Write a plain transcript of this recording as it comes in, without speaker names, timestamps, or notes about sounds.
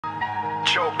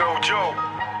Choke no joke.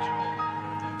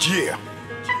 Yeah.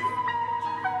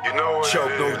 You know what Choke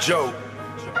it no is. joke.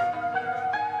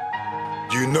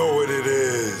 You know what it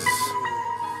is.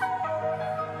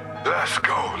 Let's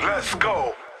go, let's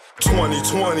go.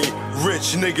 2020,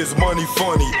 rich niggas, money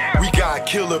funny. We got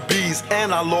killer bees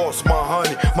and I lost my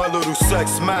honey. My little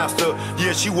sex master,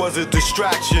 yeah, she was a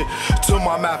distraction to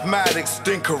my mathematics.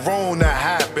 Then Corona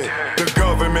happened. The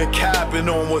government capping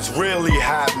on what's really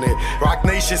happening. Rock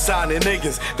Nation signing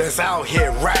niggas that's out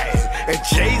here ratting. And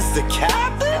Jay's the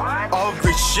captain of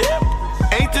the ship.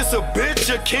 Ain't this a bitch?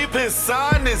 You keep his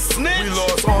sign and snitch. We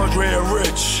lost Andre and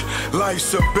Rich.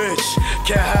 Life's a bitch.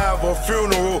 Can't have a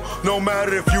funeral no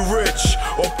matter if you rich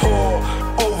or poor.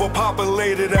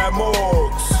 Overpopulated at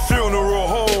morgues. Funeral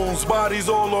homes, bodies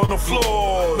all on the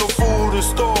floor. No food in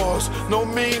stores, no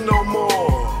me no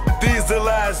more. These the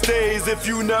last days if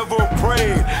you never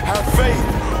prayed. Have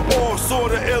faith or saw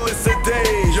the illest of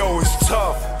days. Yo, it's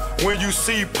tough. When you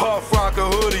see Puff rock a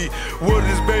hoodie with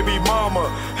his baby mama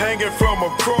hanging from a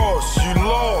cross, you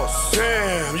lost.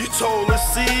 Damn, you told the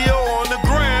CEO on the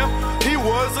gram he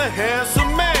was a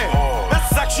handsome man. That's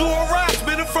sexual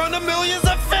harassment in front of millions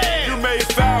of fans. You made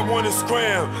Fab wanna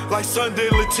scram like Sunday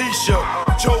Letitia.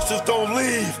 Joseph don't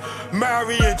leave,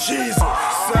 Mary and Jesus.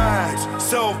 Sags,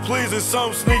 self-pleasing,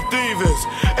 some sneak thievers.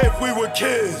 If we were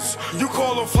kids, you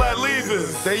call them flat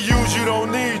leavers. They use you,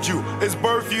 don't need you. It's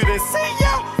birth you, then see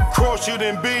ya. Cross you,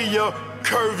 then be ya.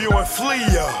 Curve you and flee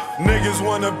ya. Niggas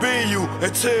wanna be you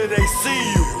until they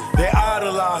see you. They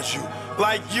idolize you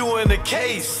like you in the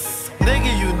case.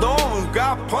 Nigga, you know who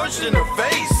got punched in the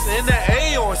face, in the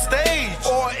A on stage,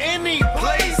 or any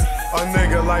place. A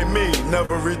nigga like me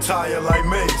never retire like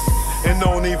Mace. And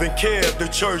don't even care if the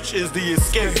church is the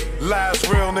escape. Last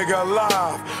real nigga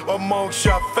alive amongst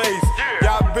your face.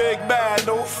 Y'all big bad,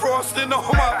 no frosting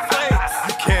on my face.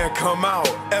 You can't come out,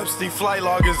 Epstein flight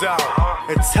log is out.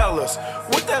 And tell us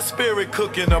what that spirit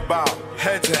cooking about.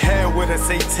 Head to head with a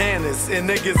satanist and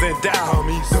niggas in doubt.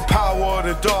 The power of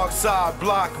the dark side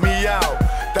block me out.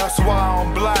 That's why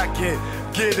I'm blacking.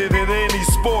 Get it in any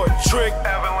sport trick.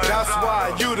 That's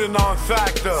why you the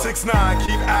non-factor. 6ix9ine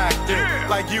keep acting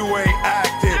like you ain't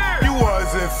acting. You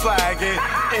wasn't flagging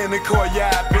in the court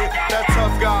yapping. That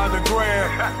tough guy on the gram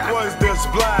was just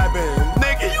blabbing.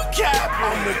 Nigga, you capping.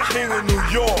 I'm the king of New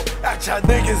York. At y'all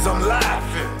niggas, I'm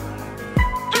laughing.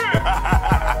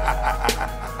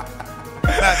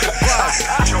 At the plaza.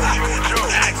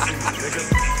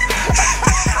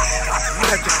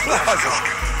 At the plaza.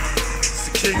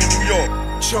 King of New York,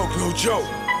 choke no joke.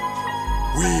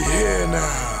 We here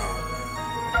now.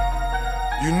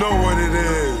 You know what it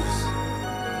is.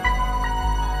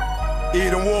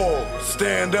 Eden Wall,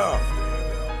 stand up.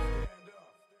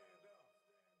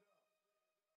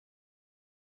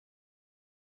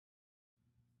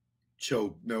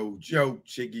 Choke no joke,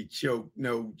 Chiggy choke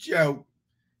no joke.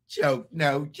 Choke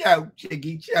no joke,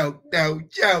 Chiggy choke no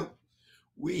joke.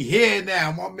 We here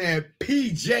now, my man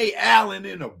PJ Allen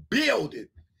in the building.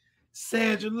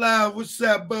 Sandra Love, what's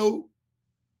up, boo?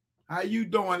 How you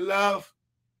doing, love?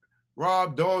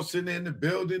 Rob Dawson in the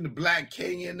building, the Black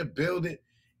King in the building,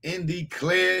 Indy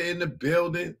Claire in the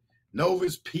building,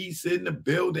 Novus Peace in the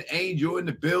building, Angel in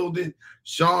the building,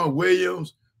 Sean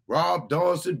Williams, Rob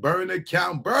Dawson, burner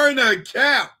account.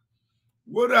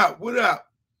 What up, what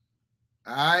up?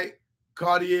 All right,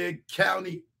 Cartier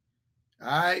County, all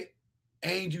right,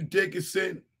 Angel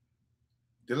Dickinson,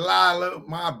 Delilah,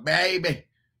 my baby.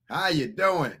 How you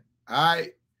doing? All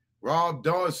right. Rob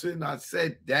Dawson, I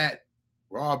said that.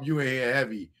 Rob, you in here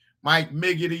heavy. Mike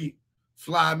Miggity,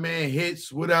 Flyman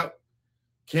Hits, what up?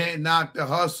 Can't knock the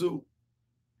hustle.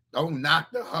 Don't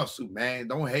knock the hustle, man.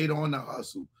 Don't hate on the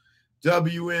hustle.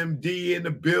 WMD in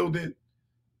the building.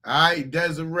 All right.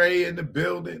 Desiree in the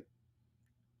building.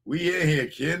 We in here,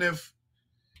 Kenneth.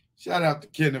 Shout out to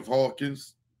Kenneth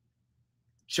Hawkins.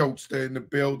 Chokester in the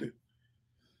building.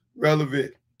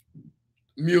 Relevant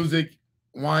Music,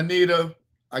 Juanita,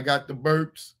 I got the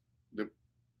burps.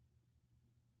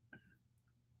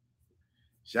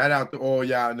 Shout out to all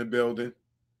y'all in the building.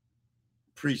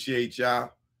 Appreciate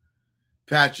y'all.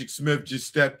 Patrick Smith just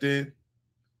stepped in.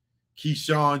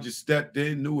 Keyshawn just stepped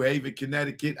in. New Haven,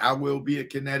 Connecticut. I will be in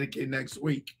Connecticut next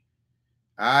week.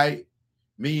 All right.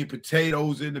 Me and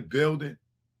Potatoes in the building.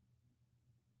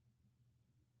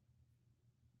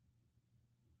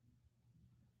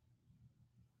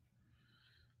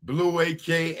 Blue,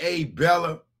 a.k.a.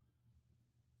 Bella.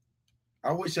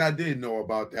 I wish I did know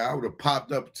about that. I would have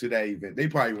popped up to that event. They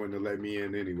probably wouldn't have let me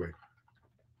in anyway.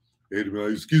 They'd be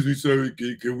like, excuse me, sir,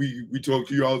 can we talk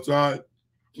to you outside,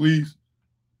 please?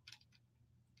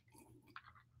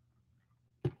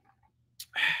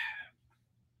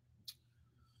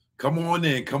 Come on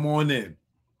in. Come on in.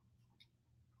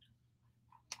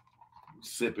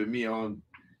 Sipping me on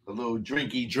a little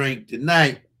drinky drink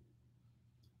tonight.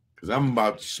 Because I'm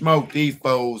about to smoke these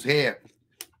foes here.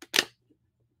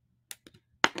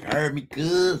 You heard me,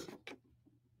 cuz?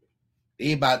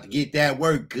 They about to get that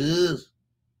work, cuz.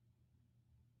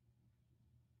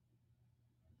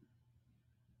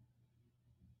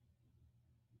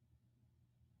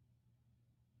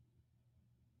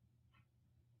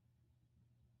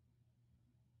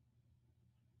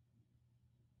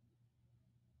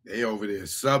 They over there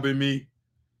subbing me.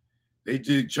 They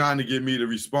just trying to get me to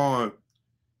respond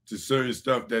to certain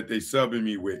stuff that they subbing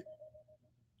me with.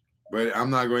 But I'm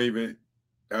not going to even,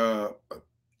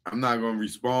 I'm not going to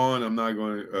respond. I'm not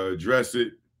going to address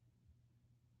it.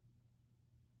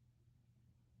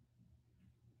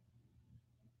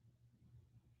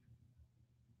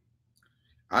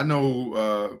 I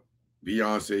know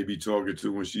Beyonce be talking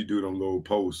to when she do them little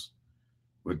posts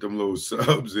with them little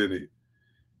subs in it.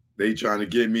 They trying to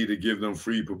get me to give them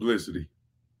free publicity.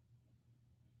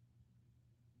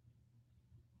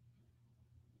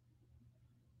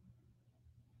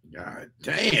 God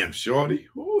damn, shorty.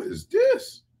 Who is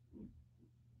this?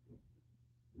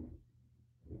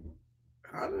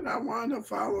 How did I wind up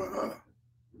following her?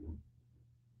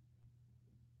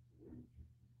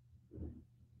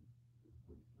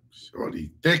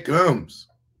 Shorty Thickums.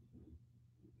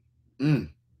 Y'all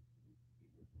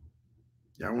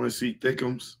want to see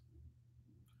Thickums?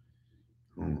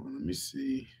 Hold on, let me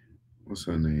see. What's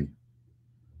her name?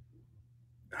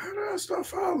 How did I start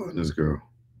following this girl?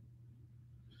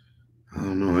 I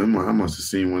don't know. I must have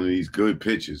seen one of these good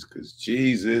pictures because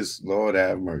Jesus, Lord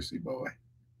have mercy, boy.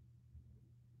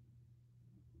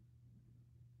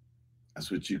 That's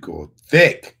what you call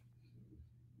thick.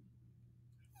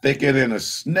 Thicker than a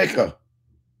Snicker.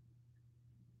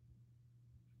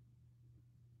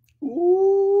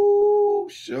 Ooh,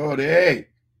 shorty.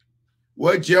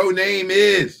 What your name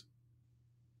is?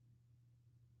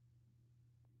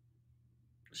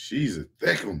 She's a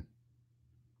thickum.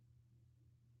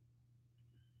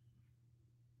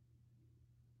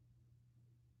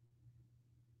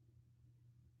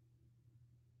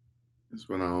 That's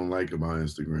what I don't like about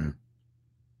Instagram.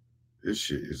 This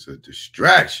shit is a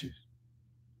distraction.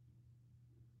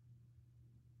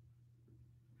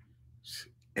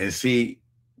 And see,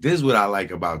 this is what I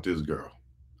like about this girl.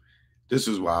 This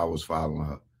is why I was following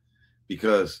her.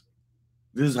 Because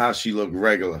this is how she looked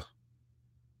regular.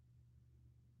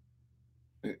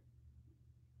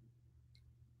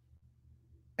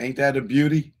 Ain't that a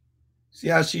beauty? See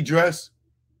how she dressed?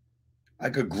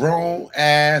 Like a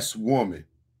grown-ass woman.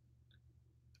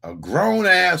 A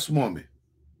grown-ass woman.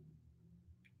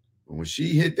 But when she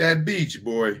hit that beach,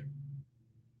 boy,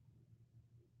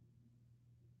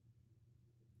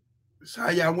 that's how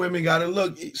y'all women got to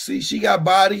look. See, she got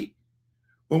body,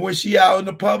 but when she out in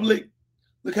the public,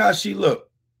 look how she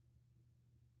look.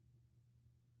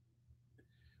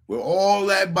 With all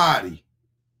that body.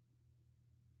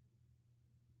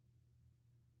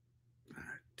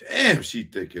 Damn, she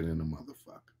thicker than a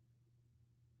motherfucker.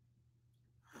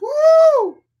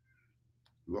 Woo!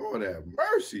 Lord have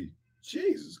mercy.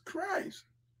 Jesus Christ.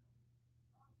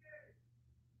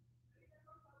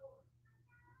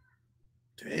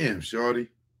 Damn, shorty.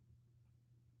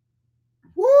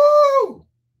 Woo!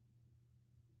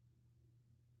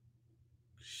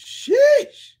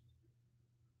 Sheesh.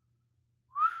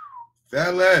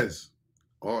 Fellas.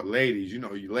 Or ladies, you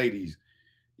know, you ladies,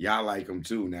 y'all like them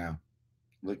too now.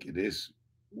 Look at this.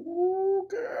 Ooh,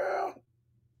 girl.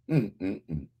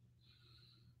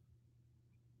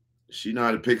 She know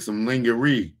how to pick some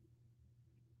lingerie.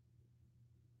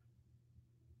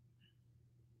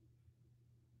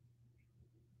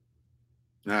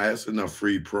 Nah, that's enough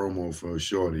free promo for a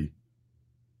shorty.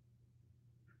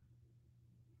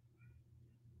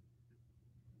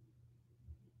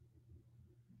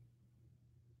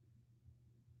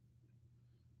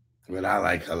 But I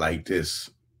like her like this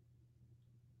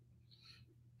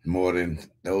more than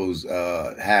those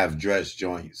half-dress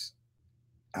joints.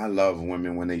 I love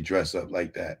women when they dress up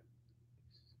like that.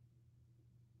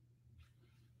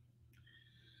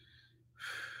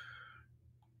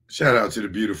 Shout out to the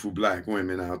beautiful black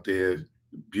women out there,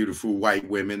 beautiful white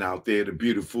women out there, the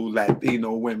beautiful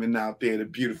Latino women out there, the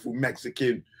beautiful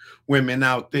Mexican women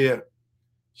out there.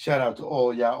 Shout out to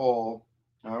all y'all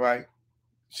all right?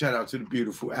 Shout out to the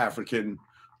beautiful African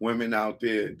women out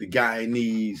there, the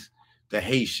Guyanese, the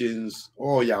Haitians,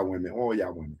 all y'all women, all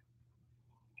y'all women.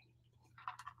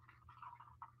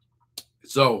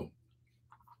 So,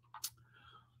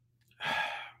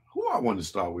 who I want to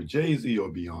start with, Jay-Z or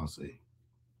Beyonce?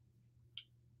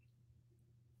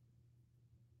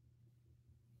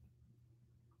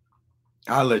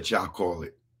 I'll let y'all call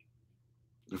it.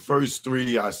 The first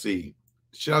three I see.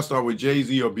 Should I start with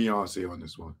Jay-Z or Beyonce on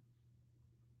this one?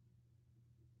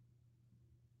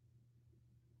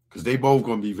 Because they both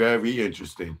going to be very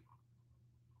interesting.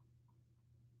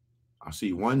 I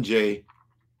see one J,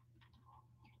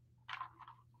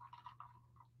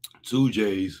 two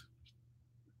J's.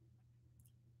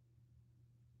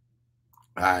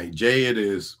 All right, J it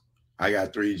is. I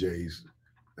got three J's.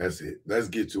 That's it. Let's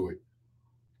get to it.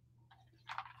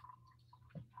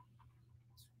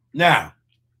 Now,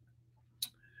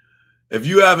 if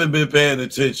you haven't been paying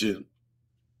attention,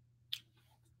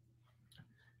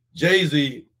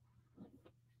 Jay-Z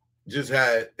just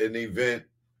had an event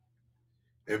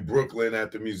in Brooklyn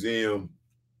at the museum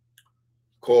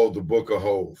called the Book of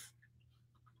Hov.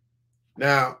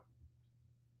 Now,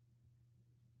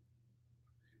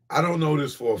 I don't know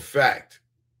this for a fact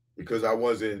because I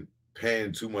wasn't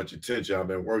paying too much attention. I've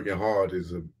been working hard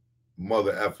as a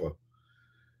mother effer.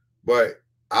 But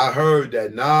I heard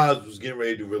that Nas was getting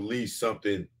ready to release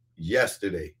something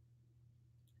yesterday.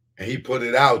 And he put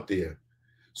it out there.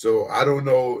 So I don't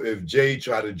know if Jay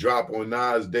tried to drop on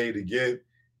Nas' date again,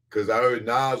 because I heard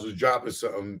Nas was dropping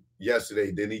something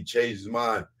yesterday. Then he changed his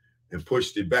mind and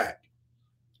pushed it back,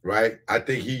 right? I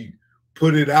think he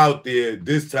put it out there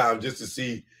this time just to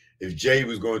see if Jay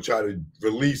was going to try to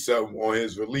release something on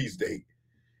his release date.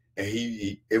 And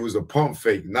it was a pump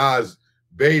fake. Nas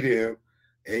baited him,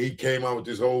 and he came out with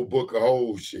this whole Book of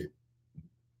Hov shit.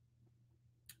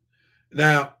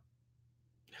 Now,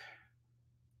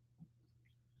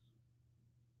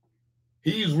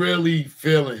 he's really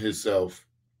feeling himself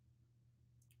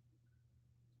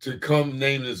to come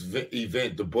name this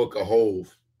event the Book of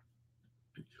Hov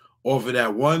off of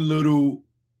that one little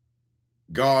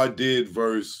God did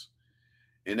verse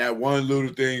and that one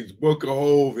little thing, Book of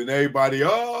Hov, and everybody,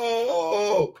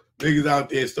 niggas out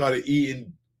there started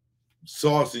eating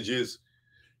sausages,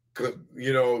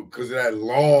 you know, because of that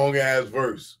long ass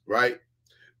verse, right?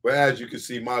 But as you can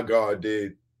see, my God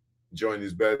did joint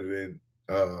is better than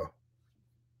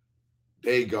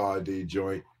they God did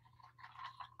joint.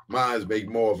 Mine's make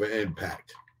more of an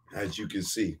impact, as you can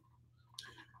see.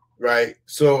 Right?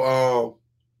 So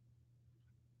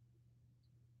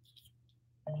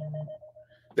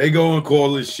they go and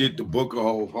call this shit the Book of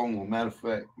Hov. Hold on, matter of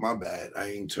fact, my bad. I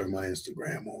ain't turned my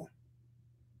Instagram on.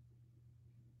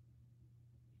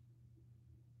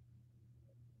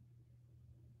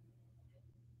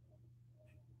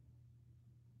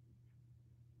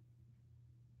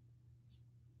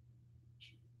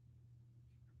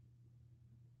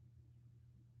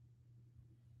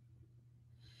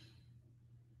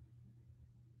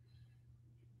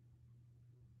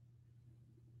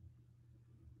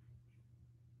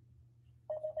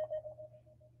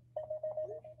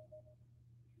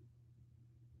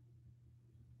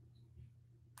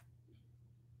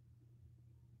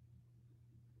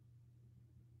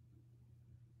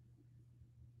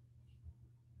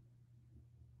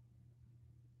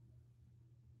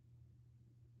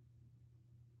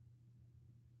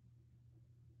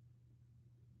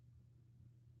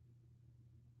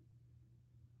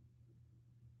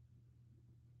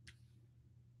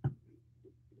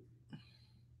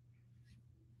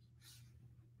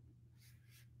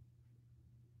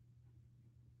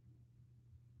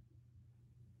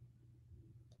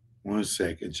 One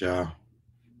second, y'all.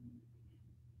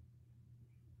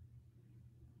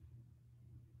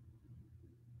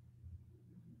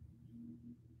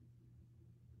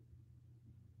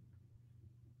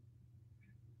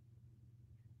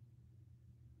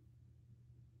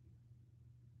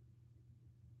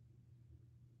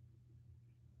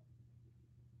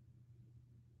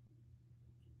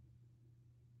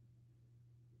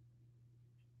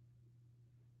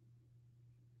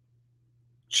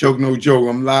 Choke No Joke.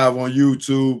 I'm live on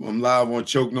YouTube. I'm live on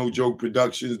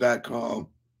ChokeNoJokeProductions.com. All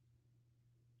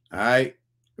right.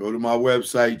 Go to my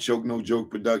website,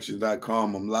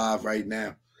 ChokeNoJokeProductions.com. I'm live right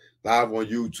now. Live on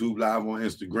YouTube, live on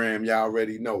Instagram. Y'all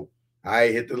already know. All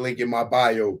right. Hit the link in my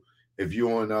bio if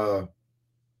you're on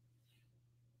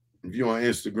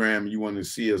Instagram and you want to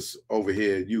see us over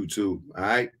here at YouTube. All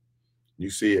right. You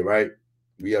see it, right?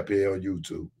 We up here on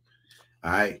YouTube.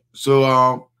 All right.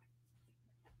 So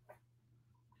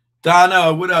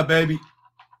Donna, what up, baby?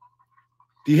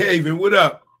 DeHaven, what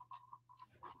up?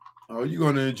 Oh, you're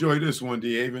going to enjoy this one,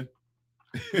 DeHaven.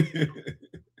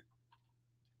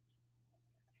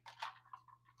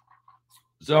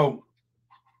 So,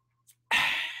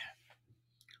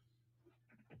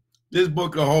 this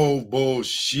Book of Hov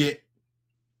bullshit.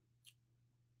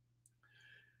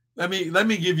 Let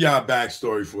me give y'all a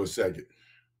backstory for a second.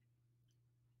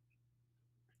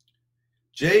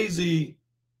 Jay-Z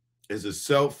is a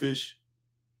selfish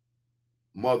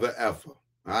mother effer. All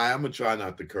right, I'm going to try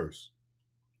not to curse.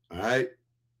 All right?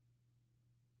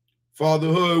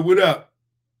 Fatherhood, what up?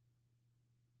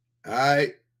 All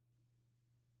right.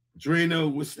 Drina,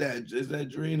 what's that? Is that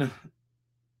Drina?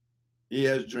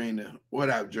 Yes, Drina. What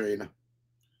up, Drina?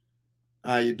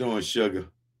 How you doing, sugar?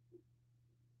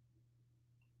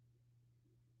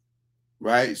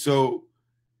 Right? So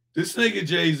this nigga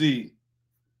Jay-Z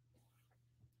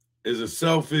is a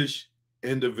selfish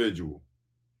individual.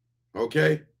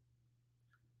 Okay?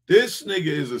 This nigga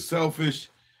is a selfish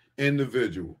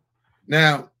individual.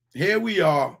 Now, here we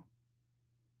are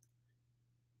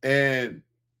and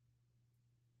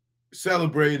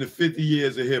celebrating the 50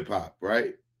 years of hip-hop,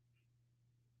 right?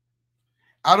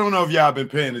 I don't know if y'all been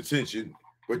paying attention,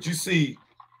 but you see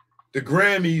the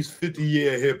Grammys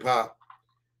 50-year hip-hop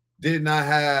did not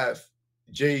have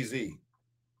Jay-Z.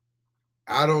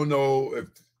 I don't know if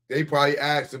they probably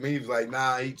asked him. He was like,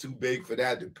 nah, he too big for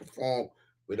that to perform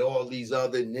with all these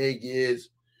other niggas.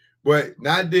 But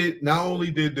not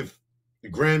only did the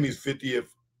Grammys 50th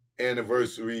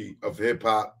anniversary of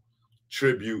hip-hop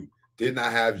tribute did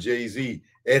not have Jay-Z,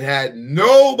 it had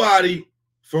nobody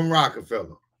from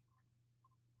Roc-A-Fella.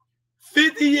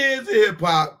 50 years of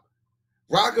hip-hop,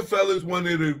 Roc-A-Fella is one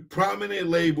of the prominent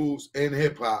labels in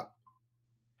hip-hop,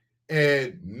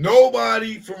 and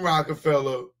nobody from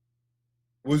Roc-A-Fella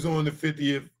was on the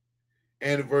 50th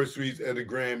anniversaries of the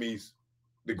Grammys.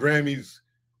 The Grammys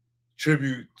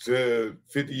tribute to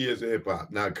 50 years of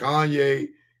hip-hop. Not Kanye,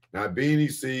 not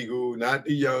Beanie Siegel, not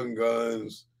the Young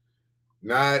Guns,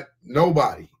 not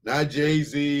nobody, not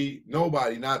Jay-Z,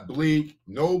 nobody, not Bleak,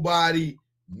 nobody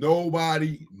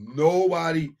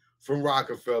from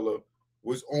Roc-A-Fella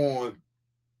was on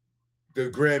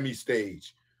the Grammy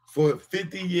stage for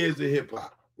 50 years of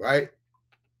hip-hop, right?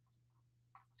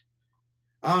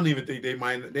 I don't even think they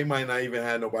might not even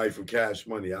have nobody from Cash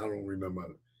Money. I don't remember.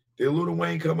 Did Lil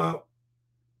Wayne come out?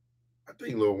 I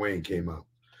think Lil Wayne came out.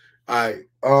 All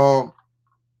right.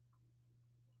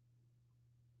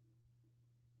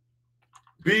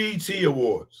 BET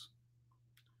Awards.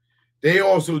 They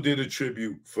also did a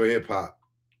tribute for hip-hop.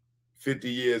 50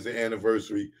 years of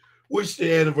anniversary, which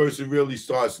the anniversary really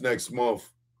starts next month.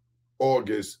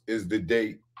 August is the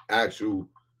date. Actual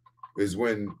is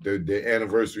when the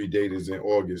anniversary date is in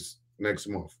August next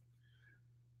month.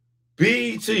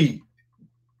 BET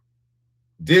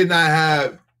did not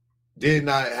have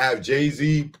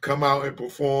Jay-Z come out and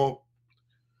perform,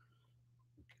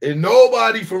 and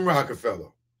nobody from Roc-A-Fella.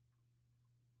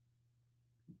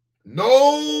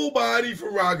 Nobody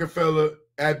from Roc-A-Fella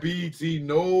at BET,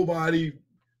 nobody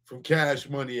from Cash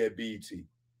Money at BET.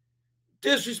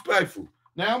 Disrespectful.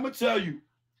 Now I'm gonna tell you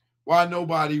why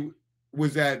nobody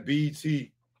was at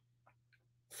BET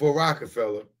for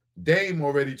Roc-A-Fella. Dame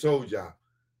already told y'all.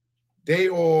 They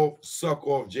all suck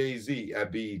off Jay-Z at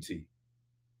BET.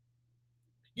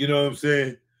 You know what I'm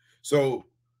saying? So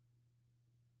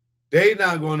they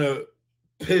not gonna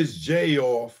piss Jay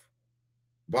off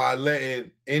by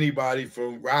letting anybody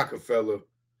from Roc-A-Fella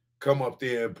come up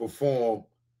there and perform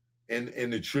in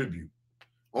the tribute.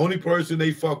 Only person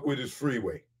they fuck with is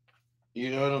Freeway.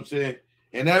 You know what I'm saying?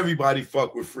 And everybody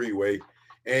fuck with Freeway.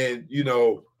 And, you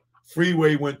know,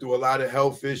 Freeway went through a lot of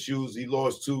health issues. He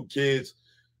lost 2 kids.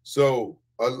 So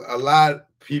a lot of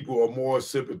people are more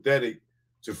sympathetic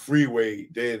to Freeway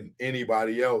than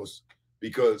anybody else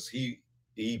because he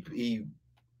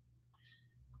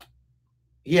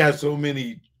had so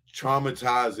many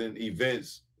traumatizing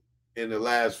events in the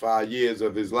last 5 years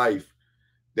of his life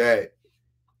that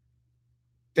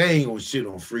they ain't gonna shit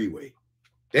on Freeway.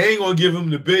 They ain't gonna give him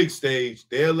the big stage.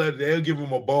 They'll give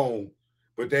him a bone,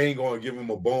 but they ain't gonna give him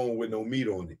a bone with no meat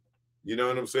on it. You know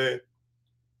what I'm saying?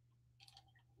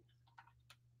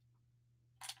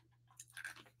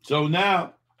 So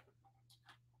now,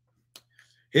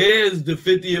 here's the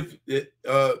 50th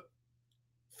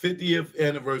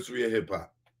anniversary of hip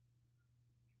hop.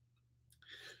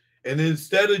 And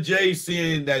instead of Jay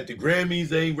saying that the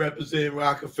Grammys ain't representing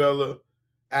Roc-A-Fella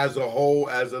as a whole,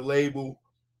 as a label,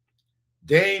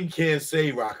 Dame can't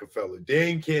say Roc-A-Fella.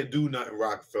 Dame can't do nothing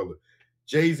Roc-A-Fella.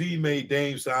 Jay-Z made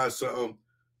Dame sign something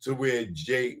to where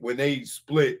when they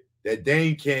split, that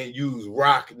Dame can't use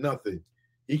rock nothing.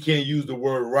 He can't use the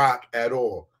word rock at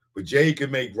all. But Jay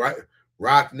can make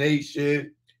Rock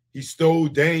Nation. He stole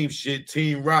Dame shit,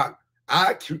 Team Rock.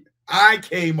 I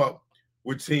came up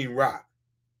with Team Rock.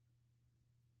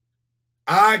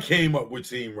 I came up with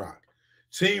Team Rock.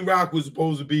 Team Rock was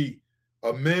supposed to be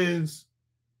a men's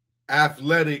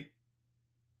athletic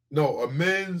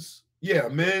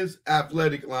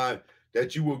line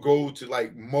that you would go to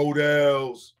like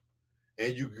models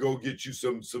and you could go get you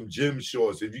some gym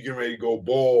shorts if you get ready to go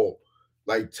ball,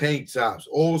 like tank tops,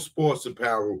 all sports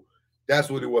apparel. That's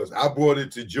what it was. I brought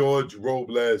it to George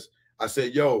Robles. I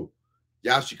said, yo,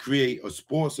 y'all should create a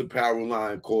sports apparel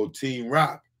line called Team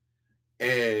Roc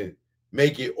and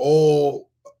make it all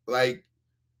like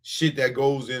shit that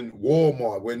goes in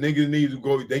Walmart where niggas need to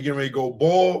go, they get ready to go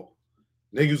ball,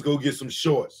 niggas go get some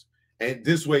shorts. And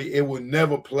this way it will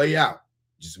never play out.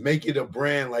 Just make it a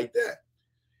brand like that.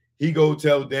 He go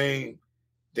tell Dame,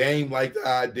 Dame liked the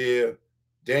idea,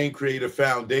 Dame create a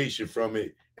foundation from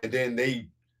it, and then they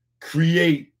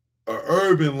create an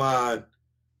urban line,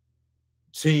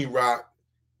 Team Roc,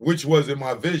 which wasn't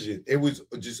my vision. It was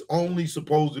just only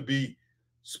supposed to be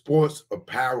sports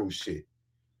apparel shit.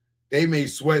 They made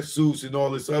sweatsuits and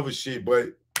all this other shit, but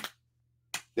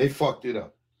they fucked it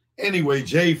up. Anyway,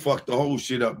 Jay fucked the whole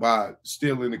shit up by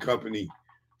stealing the company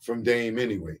from Dame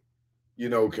anyway. You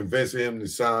know, convincing him to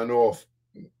sign off,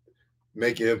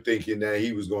 making him thinking that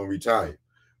he was going to retire.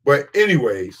 But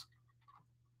anyways,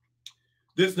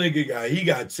 this nigga he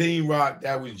got Team Roc.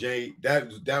 That was Jay. That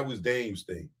was Dame's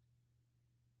thing.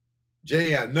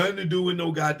 Jay had nothing to do with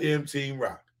no goddamn Team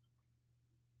Roc.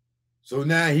 So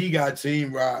now he got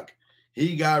Team Roc.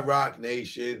 He got Roc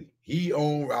Nation. He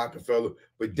owned Roc-A-Fella.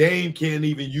 But Dame can't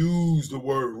even use the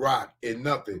word rock in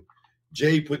nothing.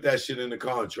 Jay put that shit in the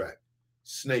contract.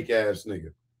 Snake ass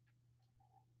nigga.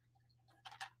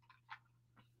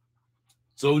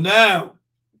 So now,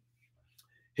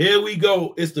 here we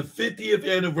go. It's the 50th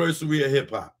anniversary of hip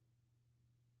hop.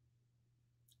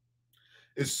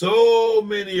 It's so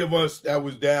many of us that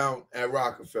was down at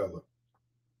Roc-A-Fella.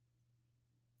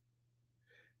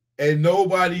 And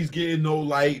nobody's getting no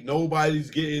light. Nobody's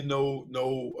getting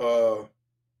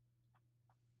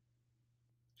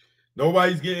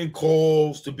nobody's getting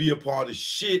calls to be a part of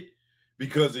shit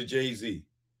because of Jay-Z.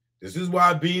 This is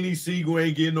why Beanie Siegel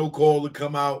ain't getting no call to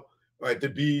come out at the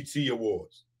BET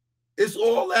Awards. It's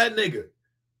all that nigga.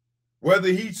 Whether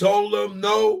he told them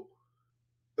no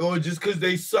or just because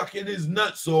they sucking his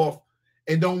nuts off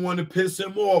and don't want to piss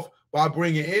him off by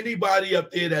bringing anybody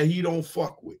up there that he don't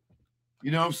fuck with. You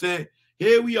know what I'm saying?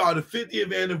 Here we are, the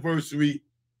 50th anniversary,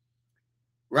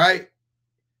 right?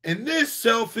 And this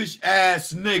selfish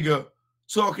ass nigga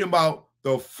talking about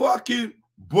the fucking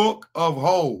Book of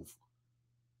Hov.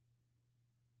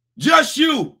 Just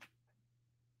you.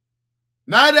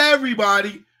 Not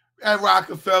everybody at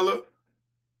Roc-A-Fella.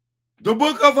 The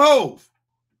Book of Hov.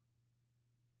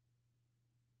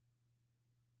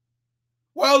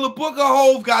 Well, the Book of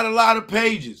Hov got a lot of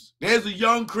pages. There's a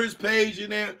Young Chris page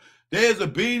in there. There's a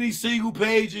Beanie Siegel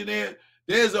page in there.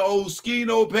 There's an old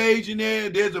Skino page in there.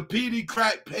 There's a Petey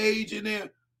Crack page in there.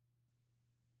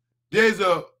 There's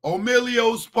a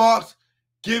Emilio Sparks.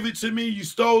 Give it to me. You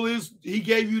stole this. He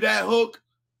gave you that hook.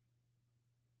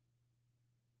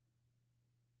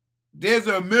 There's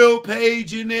a Mill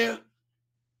page in there.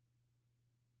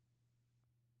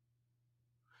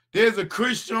 There's a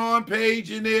Christian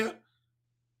page in there.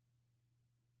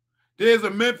 There's a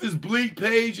Memphis Bleak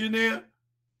page in there.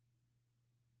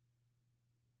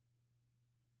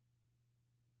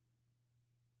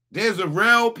 There's a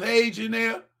Rel page in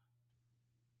there.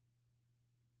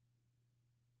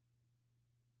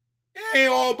 It ain't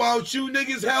all about you.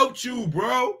 Niggas helped you,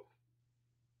 bro.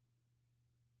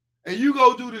 And you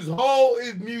go do this whole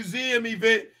museum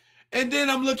event, and then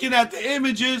I'm looking at the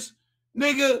images.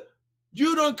 Nigga,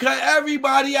 you done cut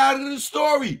everybody out of the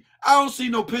story. I don't see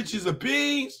no pictures of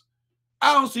Beans.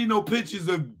 I don't see no pictures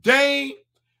of Dame.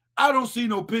 I don't see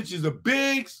no pictures of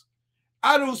Biggs.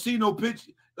 I don't see no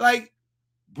picture. Like,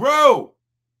 bro,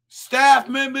 staff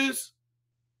members.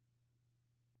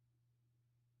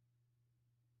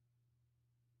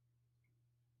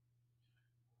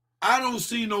 I don't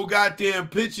see no goddamn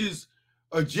pictures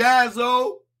of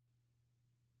Jazzo.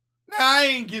 Now, I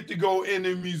ain't get to go in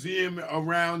the museum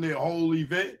around the whole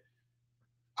event.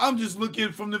 I'm just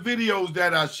looking from the videos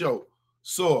that I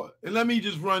saw. And let me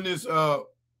just run this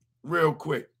real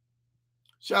quick.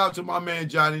 Shout out to my man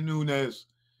Johnny Nunez.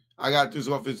 I got this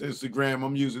off his Instagram.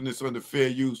 I'm using this under fair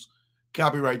use.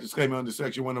 Copyright disclaimer under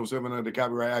Section 107 of the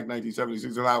Copyright Act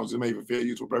 1976. Allowance is made for fair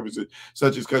use for purposes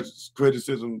such as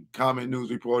criticism, comment,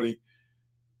 news reporting,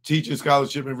 teaching,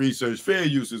 scholarship, and research. Fair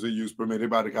use is a use permitted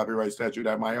by the copyright statute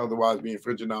that might otherwise be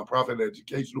infringing nonprofit,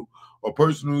 educational, or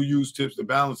personal use. Tips to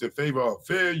balance in favor of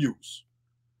fair use.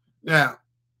 Now,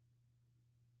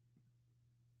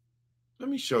 let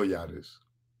me show y'all this.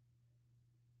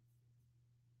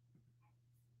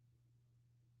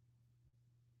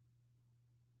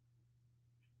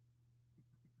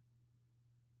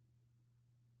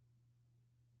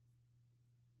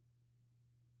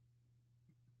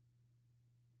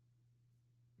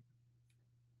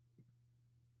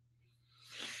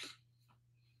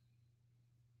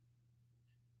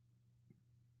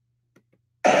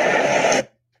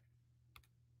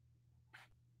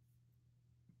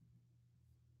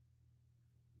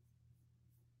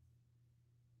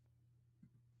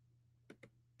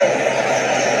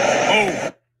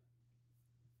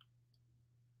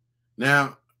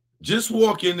 Now, just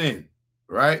walking in,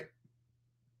 right?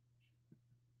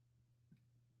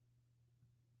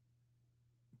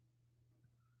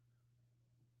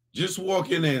 Just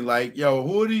walking in, like, yo,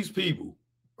 who are these people,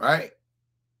 right?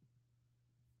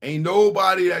 Ain't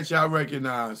nobody that y'all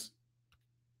recognize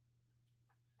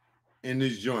in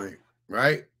this joint,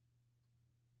 right?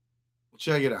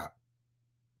 Check it out.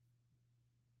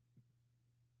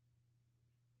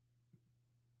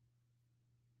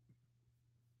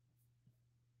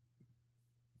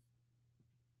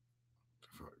 What the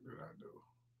fuck did I do?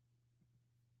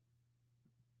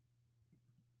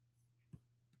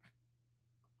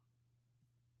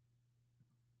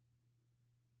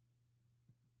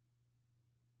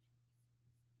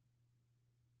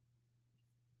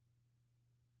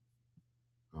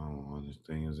 Oh, this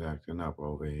thing is acting up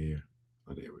over here.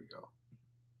 Oh, there we go.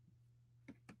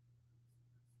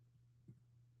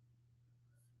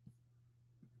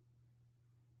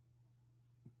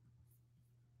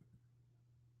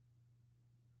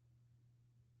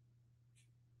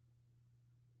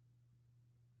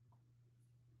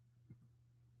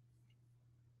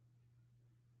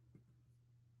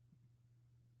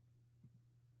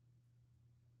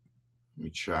 Let me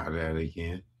try that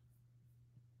again.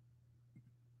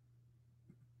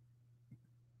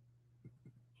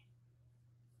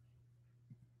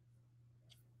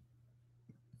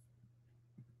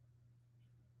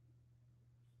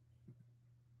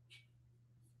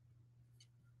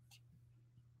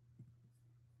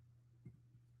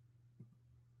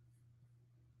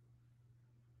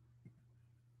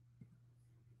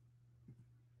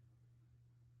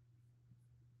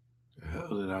 The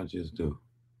hell did I just do?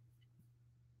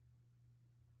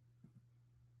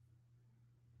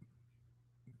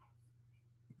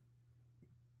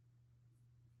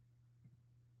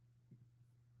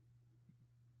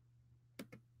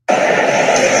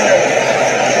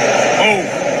 Oh,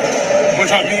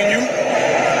 what's up, me and you?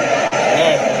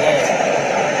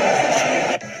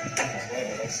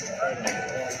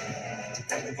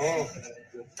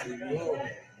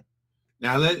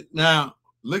 Now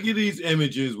look at these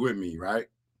images with me, right?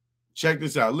 Check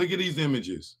this out. Look at these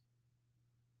images.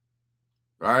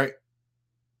 Right?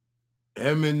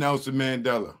 Him and Nelson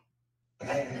Mandela.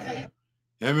 Him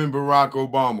and Barack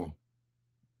Obama.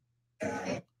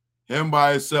 Him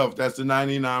by himself. That's the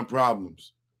 99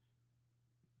 Problems.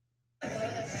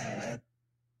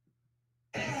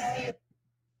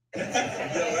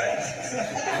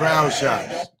 Crowd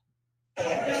shots.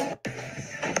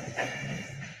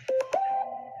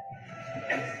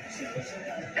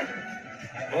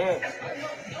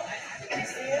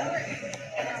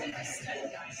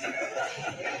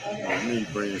 Let me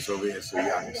bring this over here so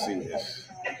y'all can see this.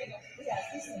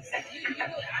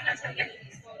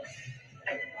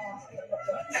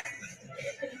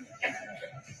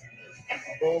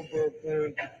 Go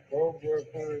Brooklyn, go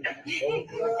Brooklyn, go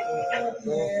Brooklyn, go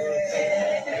Brooklyn,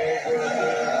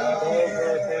 go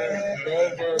Brooklyn, go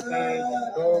Brooklyn,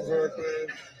 go Brooklyn,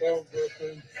 go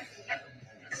Brooklyn.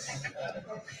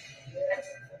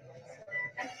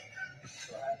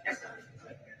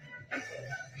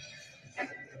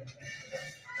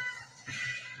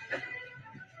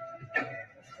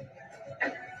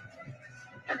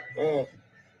 Oh.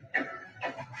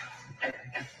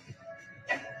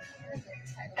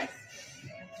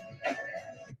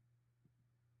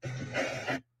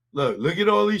 Look at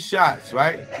all these shots,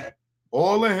 right?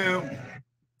 All of him.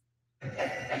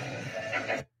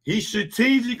 He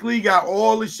strategically got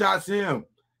all the shots of him.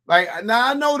 Like, now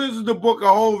I know this is the Book of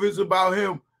Hov, it's about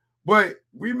him, but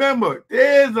remember,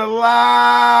 there's a lot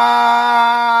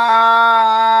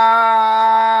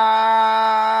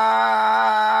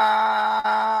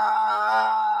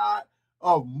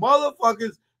of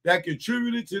motherfuckers that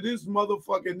contributed to this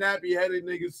motherfucking nappy-headed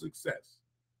nigga's success.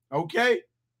 Okay?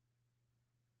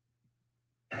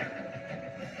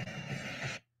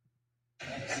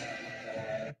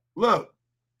 Look.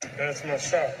 That's my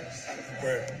shot.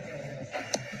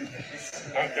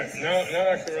 Now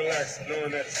I can relax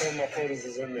knowing that some of my photos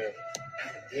is in there.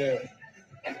 Yeah.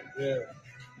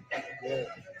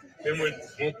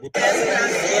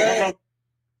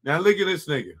 Now look at this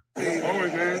nigga.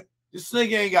 Always, man. This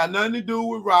nigga ain't got nothing to do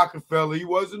with Roc-A-Fella. He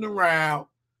wasn't around,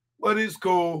 but it's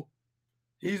cool.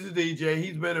 He's a DJ.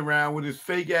 He's been around with his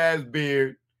fake ass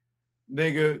beard.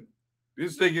 Nigga,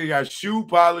 this nigga got shoe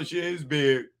polish in his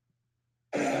beard.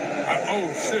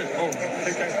 Oh shit!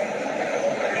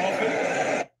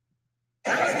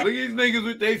 Look at these niggas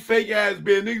with their fake ass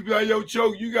beard. Niggas be like, yo,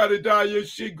 Choke, you gotta dye your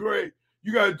shit gray.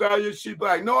 You gotta dye your shit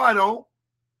black. No, I don't.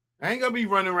 I ain't gonna be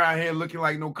running around here looking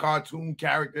like no cartoon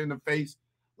character in the face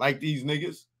like these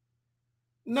niggas.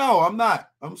 No, I'm not.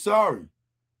 I'm sorry.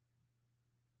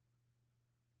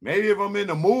 Maybe if I'm in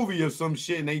a movie or some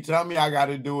shit and they tell me I got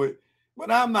to do it, but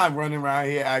I'm not running around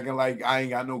here acting like I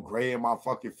ain't got no gray in my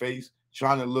fucking face,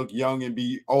 trying to look young and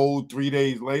be old 3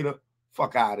 days later.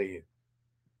 Fuck out of here.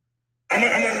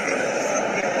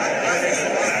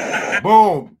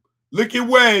 Boom. Look at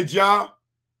Wedge, y'all.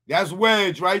 That's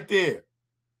Wedge right there.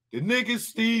 The nigga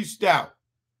Steve Stout.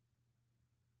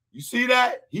 You see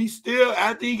that? He still,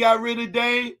 after he got rid of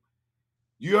Dame,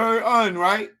 you heard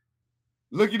right?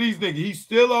 Look at these niggas. He's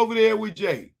still over there with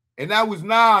Jay. And that was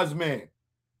Nas, man.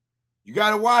 You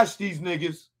got to watch these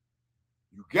niggas.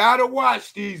 You got to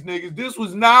watch these niggas. This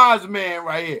was Nas, man,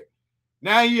 right here.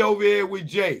 Now he over here with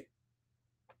Jay.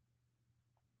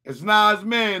 It's Nas,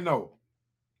 man, though.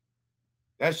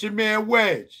 That's your man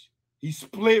Wedge. He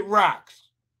split rocks.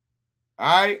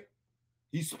 All right?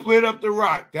 He split up the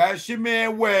rock. That's your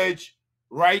man Wedge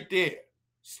right there.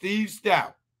 Steve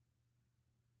Stout.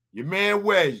 Your man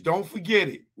Wedge. Don't forget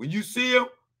it. When you see him,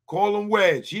 call him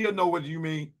Wedge. He'll know what you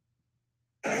mean.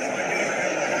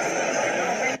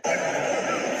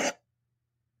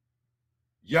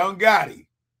 Young Gotti.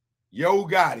 Yo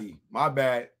Gotti. My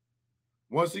bad.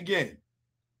 Once again,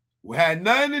 we had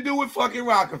nothing to do with fucking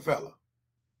Roc-A-Fella.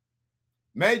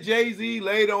 Met Jay-Z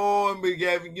later on,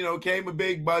 came a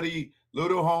big buddy,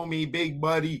 little homie, big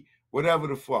buddy, whatever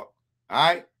the fuck. All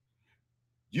right?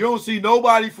 You don't see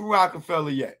nobody from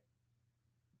Roc-A-Fella yet.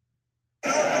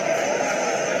 We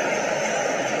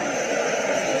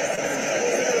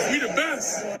the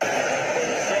best.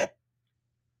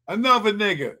 Another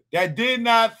nigga that did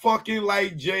not fucking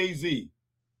like Jay-Z.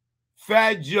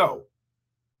 Fat Joe.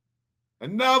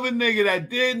 Another nigga that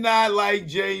did not like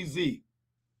Jay-Z.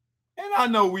 And I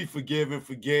know we forgive and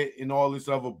forget and all this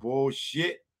other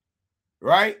bullshit,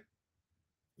 right?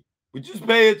 But just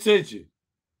pay attention.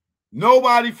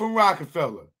 Nobody from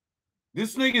Roc-A-Fella.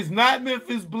 This nigga's not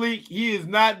Memphis Bleak. He is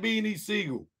not Beanie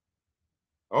Siegel.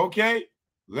 Okay?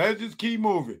 Let's just keep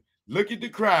moving. Look at the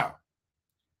crowd.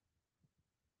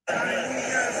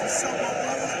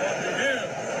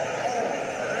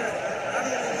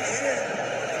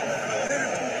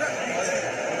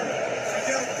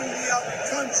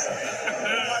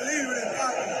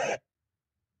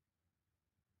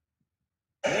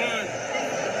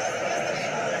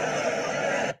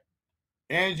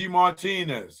 Angie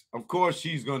Martinez. Of course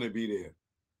she's going to be there.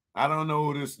 I don't know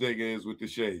who this nigga is with the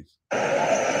shades.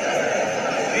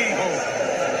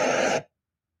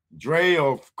 Dre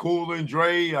or Cool and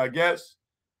Dre, I guess.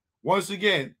 Once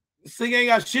again, this thing ain't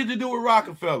got shit to do with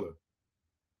Roc-A-Fella.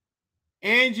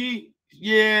 Angie,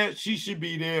 yeah, she should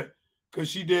be there because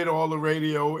she did all the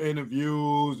radio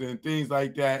interviews and things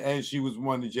like that, and she was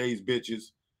one of Jay's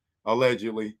bitches,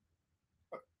 allegedly.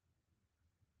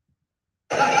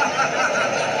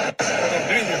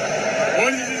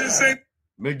 What did you just say?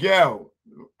 Miguel,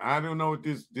 I don't know what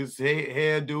this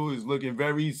hairdo is looking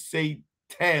very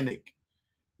satanic.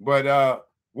 But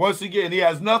once again, he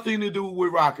has nothing to do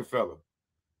with Roc-A-Fella.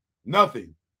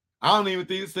 Nothing. I don't even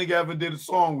think this nigga ever did a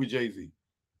song with Jay-Z.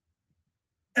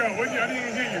 Yo, I didn't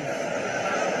even hear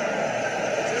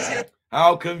you.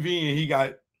 How convenient he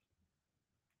got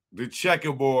the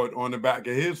checkerboard on the back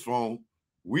of his phone.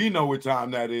 We know what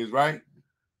time that is, right?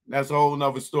 That's a whole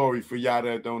nother story for y'all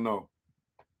that don't know.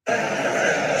 There you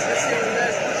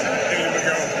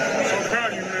go. I'm so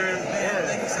proud of you, man.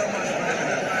 Thank you so much.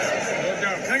 No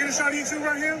doubt. Can I get a shot of you two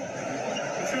right here? The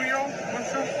two of y'all? One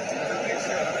shot?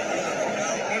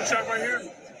 One shot right here?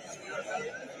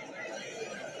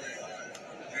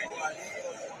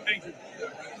 Thank you.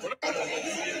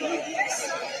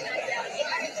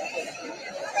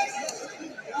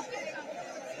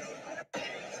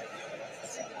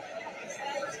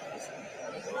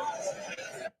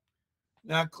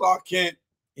 Now, Clark Kent,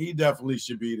 he definitely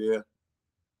should be there.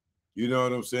 You know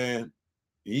what I'm saying?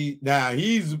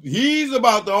 He's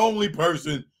about the only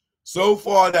person so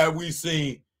far that we've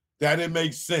seen that it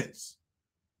makes sense,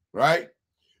 right?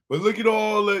 But look at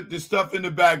all the stuff in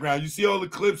the background. You see all the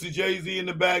clips of Jay-Z in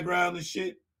the background and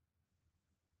shit?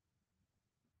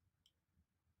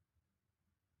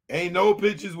 Ain't no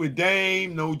pictures with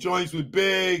Dame, no joints with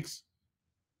Biggs.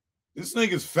 This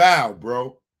nigga's foul,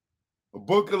 bro. A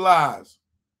book of lies.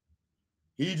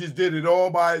 He just did it all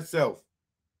by himself.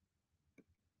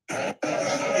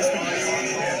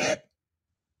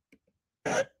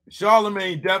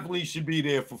 Charlamagne definitely should be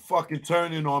there for fucking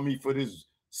turning on me for this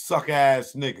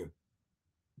suck-ass nigga.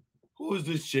 Who is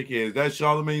this chick here? Is that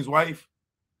Charlamagne's wife?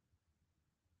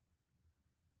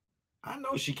 I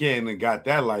know she can't have got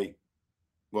that light.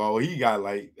 Well, he got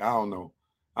light. I don't know.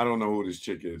 I don't know who this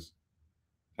chick is.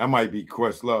 That might be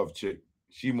Questlove chick.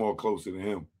 She more closer to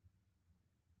him.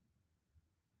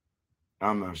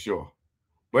 I'm not sure.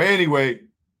 But anyway,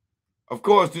 of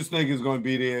course, this nigga is going to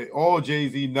be there. All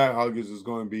Jay-Z nut huggers is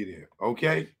going to be there.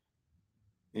 Okay?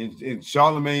 And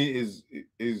Charlemagne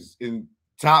is in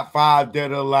top 5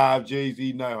 dead or alive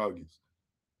Jay-Z nut huggers.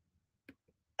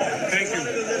 Thank you.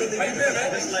 How you been,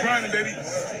 man? Grinding, baby.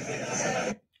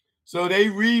 So they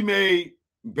remade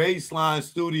Baseline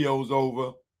Studios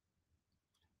over.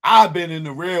 I've been in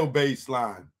the real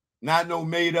Baseline, not no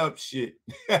made up shit.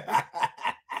 Hold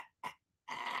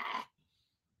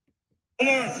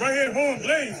on, right here, hold on,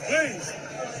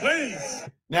 Blaze.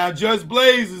 Now, Just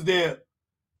Blaze is there.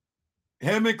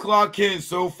 Him and Clark Kent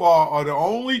so far are the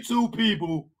only two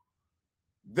people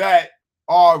that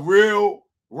are real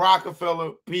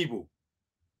Roc-A-Fella people.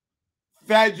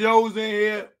 Fat Joe's in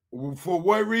here. For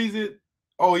what reason?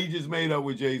 Oh, he just made up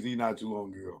with Jay-Z not too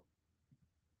long ago.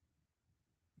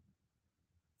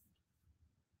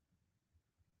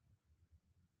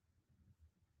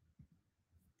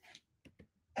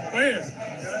 Where?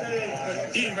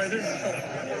 Eating right there.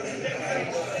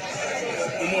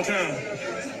 One more time.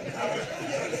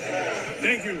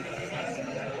 Thank you.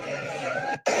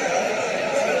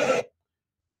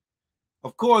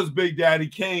 Of course, Big Daddy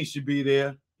Kane should be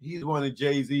there. He's one of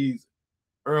Jay-Z's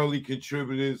early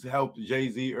contributors, helped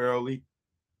Jay-Z early.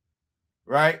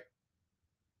 Right?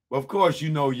 Well, of course,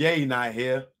 you know Ye not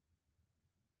here.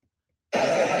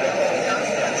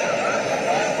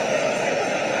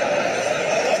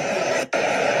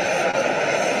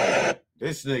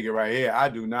 This nigga right here, I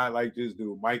do not like this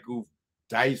dude. Michael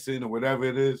Dyson or whatever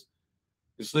it is.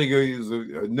 This nigga is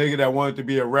a nigga that wanted to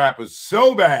be a rapper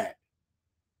so bad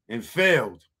and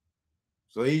failed.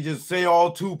 So he just say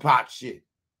all Tupac shit.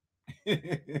 Great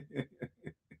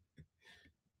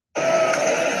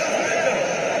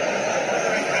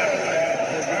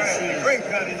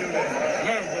kind of you.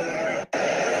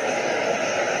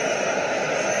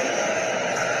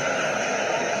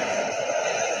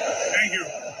 Thank you.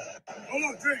 Hold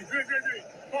on, Dre.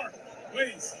 Park,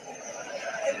 please.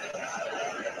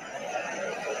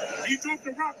 You drop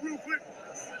the rock real quick.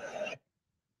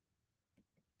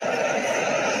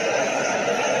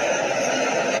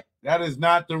 That is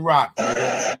not the Rock.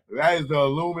 That is the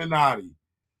Illuminati.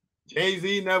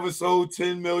 Jay-Z never sold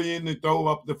 10 million to throw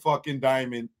up the fucking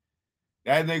diamond.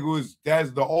 That nigga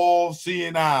that's the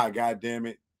all-seeing eye, goddamn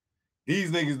it. These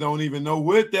niggas don't even know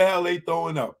what the hell they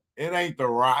throwing up. It ain't the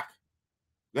Rock.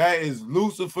 That is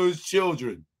Lucifer's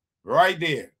children right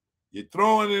there. You're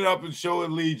throwing it up and show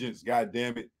allegiance,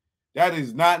 goddamn it. That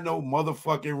is not no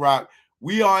motherfucking Rock.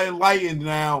 We are enlightened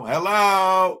now.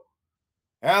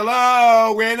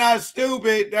 Hello, we're not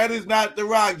stupid. That is not the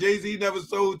Rock. Jay-Z never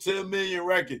sold 10 million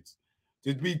records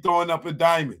to be throwing up a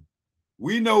diamond.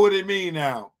 We know what it means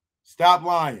now. Stop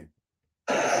lying.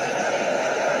 Excuse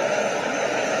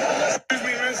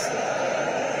me, miss.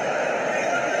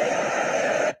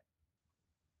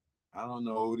 I don't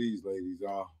know who these ladies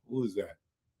are. Who is that?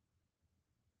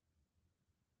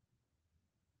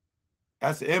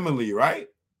 That's Emily, right?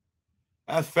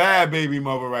 That's Fab baby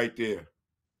mother right there.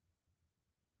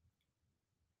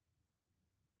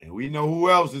 And we know who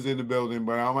else is in the building,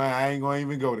 but I ain't going to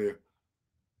even go there.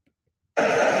 The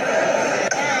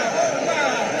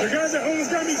guys that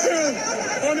almost got me killed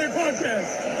on their podcast.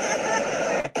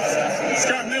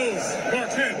 Scott Mills, Mark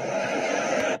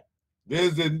 10.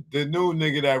 There's the new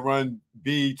nigga that run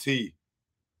BET.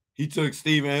 He took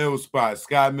Stephen Hill's spot,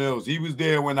 Scott Mills. He was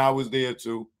there when I was there,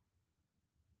 too.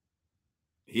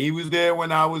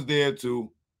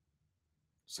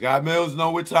 Scott Mills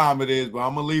know what time it is, but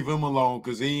I'm going to leave him alone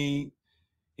because he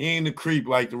ain't a creep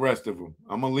like the rest of them.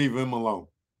 I'm going to leave him alone.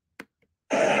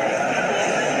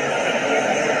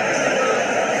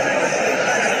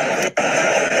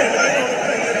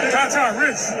 Ta-ta,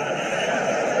 Rich.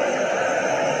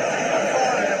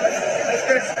 Let's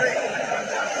get it straight.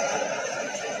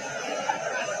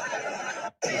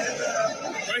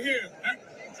 Right here.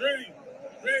 Dre,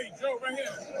 Ray, Joe, right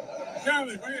here.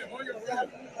 Calvin, right here. All y'all right here.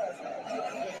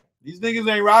 These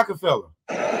niggas ain't Roc-A-Fella.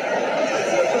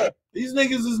 These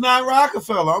niggas is not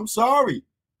Roc-A-Fella. I'm sorry.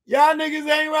 Y'all niggas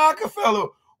ain't Roc-A-Fella.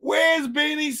 Where's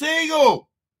Beanie Siegel?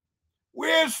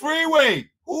 Where's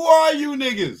Freeway? Who are you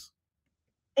niggas?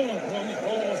 Ready,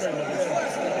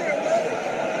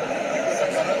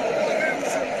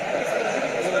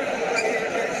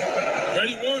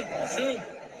 1, 2.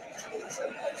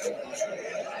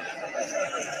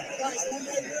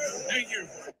 Thank you.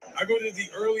 I go to the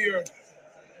earlier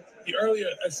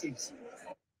essence.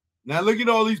 Now look at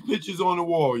all these pictures on the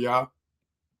wall, y'all.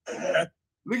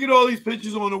 Look at all these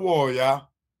pictures on the wall, y'all.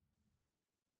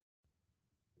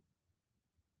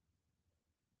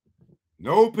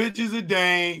 No pictures of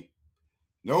Dame.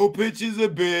 No pictures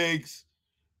of Biggs.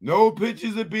 No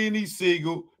pictures of Beanie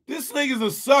Siegel. This nigga's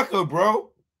a sucker, bro.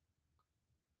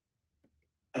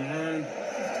 Look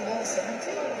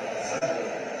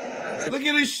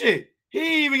at this shit.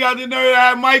 He even got the nerve to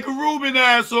have Michael Rubin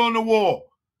ass on the wall.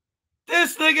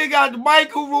 This nigga got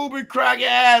Michael Rubin cracking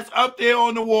ass up there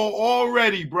on the wall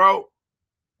already, bro.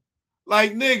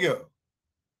 Like, nigga.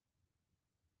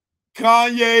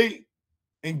 Kanye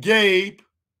and Gabe.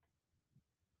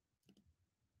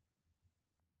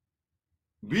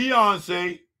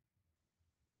 Beyonce.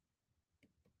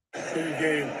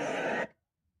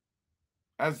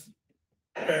 That's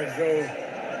Fat Joe.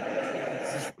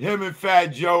 him and Fat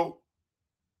Joe.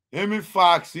 Him and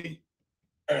Foxy.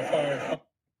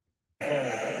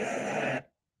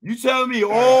 You telling me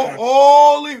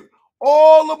all the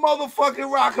motherfucking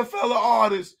Roc-A-Fella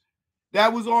artists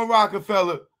that was on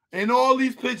Roc-A-Fella and all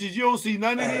these pictures, you don't see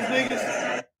none of these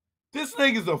niggas? This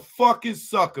nigga's a fucking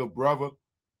sucker, brother.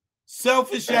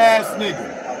 Selfish ass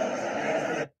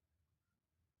nigga.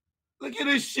 Look at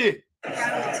this shit.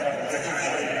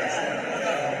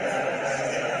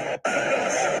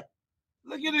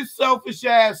 Look at this selfish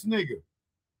ass nigga.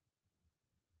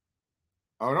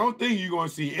 I don't think you're going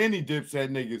to see any Dipset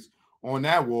niggas on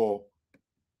that wall.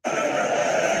 Big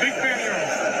fan of yours.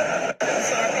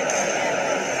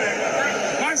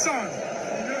 My son.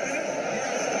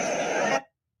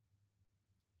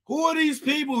 Who are these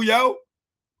people, yo?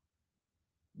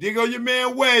 There go your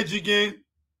man Wedge again.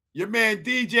 Your man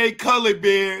DJ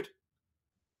Colourbeard.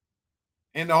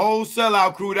 And the whole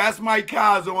sellout crew. That's Mike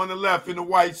Kaiser on the left in the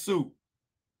white suit.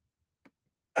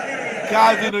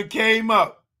 Kaiser done came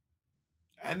up.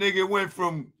 That nigga went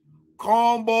from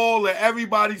cornball to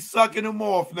everybody sucking him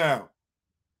off now.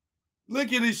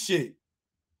 Look at this shit.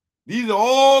 These are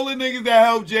all the niggas that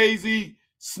helped Jay-Z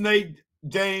snake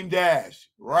Dame Dash.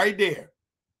 Right there.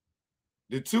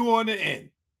 The two on the end.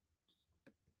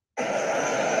 Get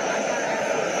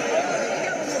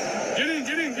in.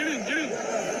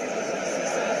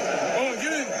 Oh,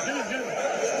 get in.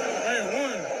 Hey,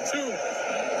 1, 2.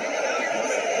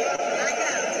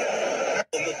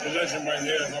 I'm with the legend right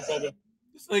here, my brother.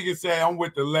 This nigga say I'm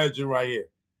with the legend right here.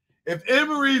 If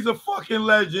Emery's a fucking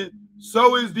legend,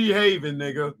 so is D Haven,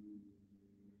 nigga.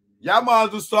 Y'all might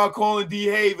as well start calling D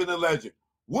Haven a legend.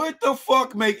 What the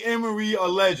fuck make Emery a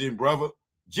legend, brother?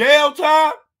 Jail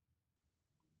time?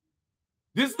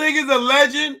 This nigga's a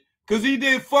legend because he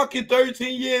did fucking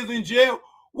 13 years in jail.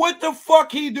 What the fuck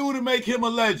he do to make him a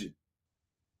legend?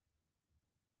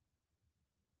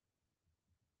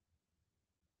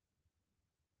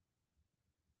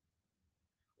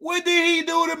 What did he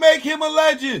do to make him a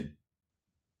legend?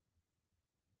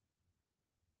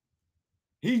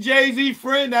 He Jay-Z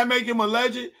friend, that make him a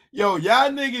legend? Yo,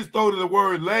 y'all niggas throw the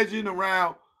word legend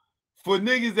around for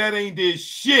niggas that ain't did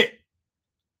shit.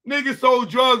 Niggas sold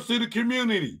drugs to the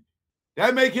community.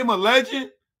 That make him a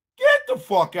legend? Get the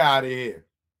fuck out of here.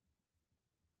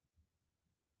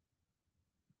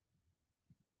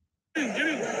 Get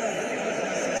in.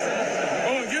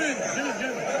 Oh, get in.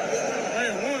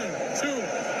 Hey, 1, 2.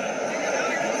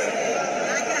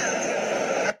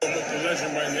 I'm with the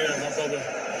legend right here, my brother.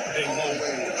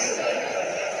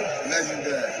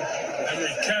 Legendary.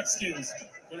 Emery Capskins.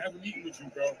 Gonna have a meeting with you,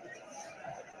 bro.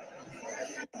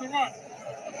 The Rock.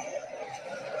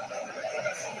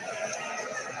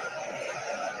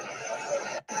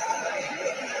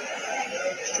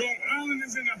 Strong Island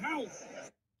is in the house.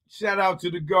 Shout out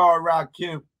to the guard, Rock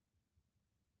Kim.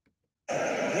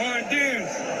 Ron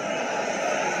Dance.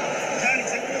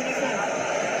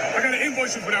 I got an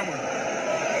invoice you for that one.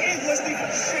 Invoice me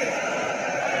for shit.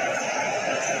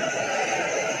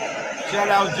 Shout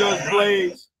out Just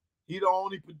Blaze. He the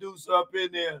only producer up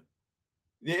in there.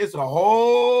 It's a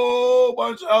whole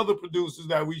bunch of other producers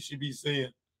that we should be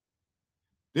seeing.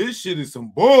 This shit is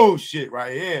some bullshit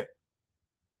right here.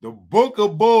 The book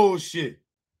of bullshit.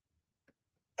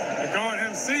 The Gone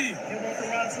MC.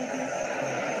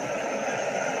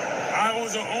 I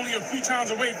was only a few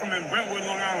towns away from in Brentwood,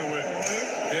 Long Island with.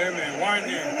 Yeah, man.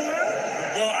 Winding.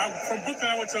 Well, from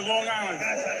Brooklyn, I went to Long Island.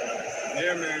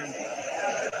 Yeah, man.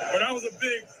 But I was a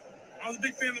big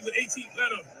fan of the 18th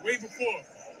letter way before.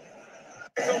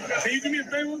 Can you do me a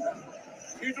favor?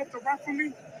 Can you drop the rock for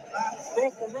me?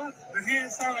 Drop the rock? The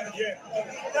hand sign? Yeah.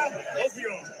 Both of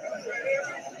y'all.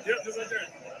 Yep, just like that.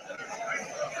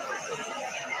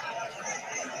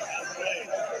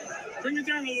 Bring it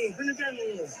down a little.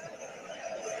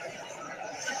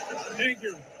 Thank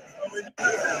you.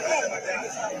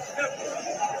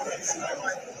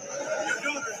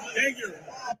 Thank you.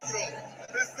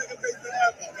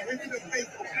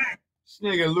 This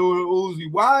nigga Lil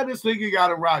Uzi, why this nigga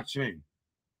got a rock chain?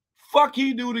 Fuck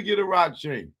he do to get a rock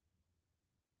chain?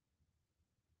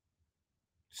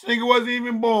 This nigga wasn't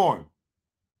even born.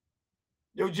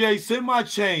 Yo, Jay, send my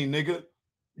chain, nigga.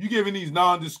 You giving these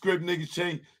nondescript niggas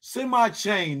chain? Send my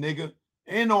chain, nigga.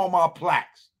 And all my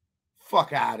plaques.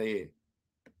 Fuck out of here.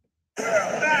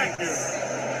 Thank you.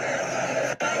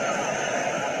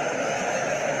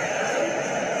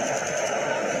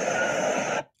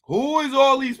 Who is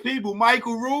all these people?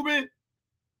 Michael Rubin?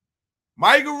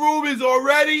 Michael Rubin's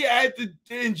already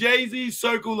in Jay-Z's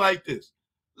circle like this.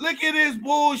 Look at this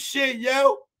bullshit,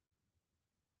 yo.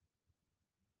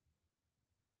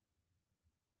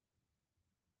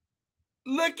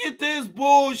 Look at this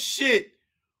bullshit.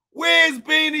 Where's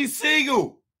Beanie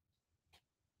Siegel?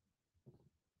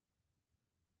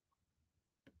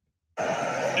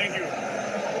 Thank you.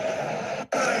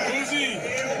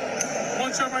 Uzi,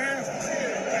 one shot right here.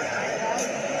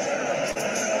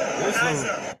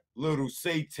 This little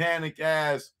satanic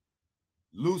ass,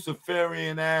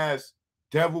 Luciferian ass,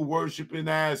 devil worshiping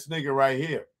ass nigga right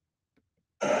here.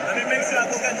 Let me make sure I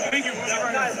look at you. Thank you.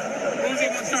 Uzi,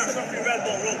 one shot. Something Red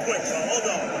Bull real quick, bro. Hold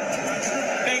on.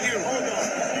 Thank you. Hold on.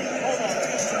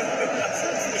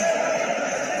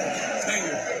 Thank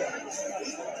you.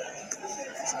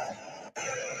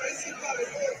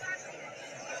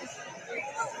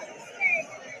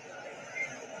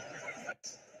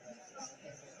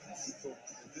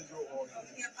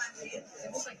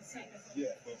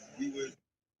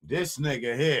 This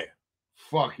nigga here,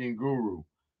 fucking guru.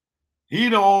 He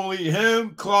the only,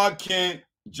 him, Clark Kent,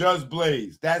 Just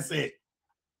Blaze. That's it.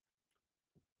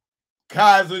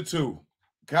 Kaiser too.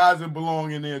 Kaiser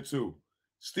belong in there too.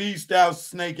 Steve Stout's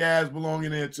snake ass belong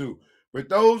in there too. But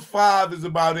those five is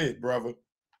about it, brother.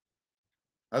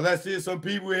 Unless there's some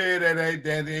people here that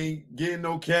ain't getting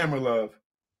no camera love.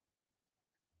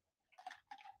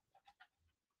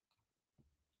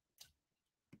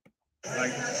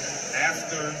 Like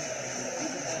after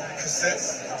cassettes,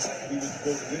 we would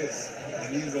go to this,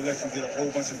 and he would let you get a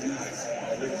whole bunch of music.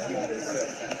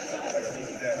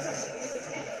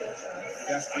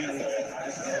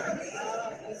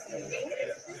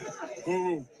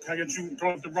 Guru, can I get you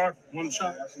throw up the rock? One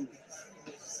shot?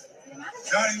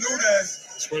 Johnny knew that.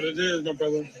 That's what it is, my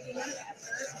brother.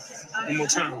 One more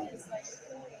time.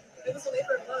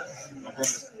 My brother,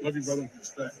 Love you, brother.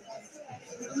 respect.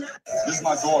 This is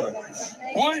my daughter.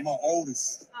 What? My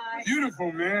oldest,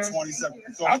 Beautiful, man. 27.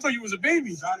 So I thought you was a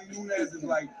baby. Johnny Nunez is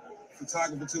like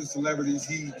photographer to the celebrities.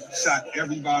 He shot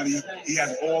everybody. He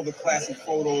has all the classic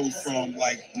photos from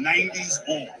like 90s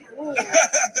on.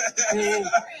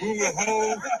 Who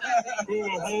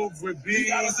will Hov with He B?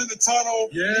 got us in the tunnel.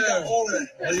 Yeah. He got all that.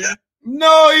 Yeah.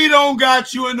 No, he don't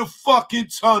got you in the fucking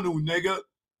tunnel, nigga.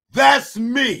 That's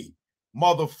me,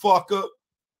 motherfucker.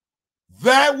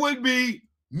 That would be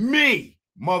me,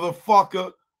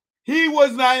 motherfucker. He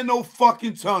was not in no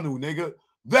fucking tunnel, nigga.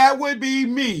 That would be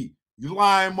me, you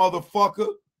lying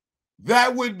motherfucker.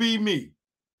 That would be me.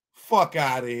 Fuck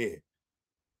out of here.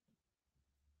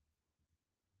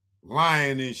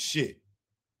 Lying and shit.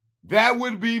 That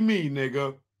would be me,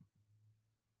 nigga.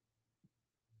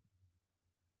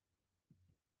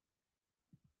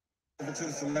 To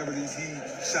the celebrities, he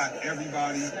shot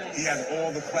everybody. He has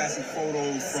all the classic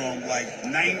photos from like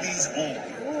 90s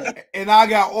on. And I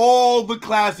got all the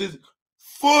classes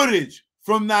footage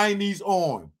from 90s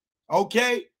on.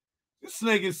 Okay? This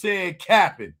nigga saying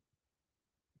capping.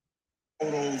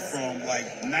 Photos from like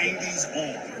 90s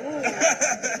on.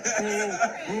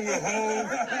 Who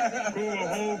will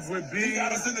Hov with B? He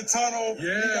got us in the tunnel.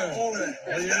 Yeah. He got all that.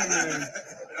 Yeah, man.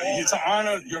 Hey, to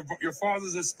honor your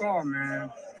father's a star,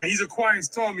 man. And he's a quiet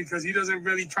star because he doesn't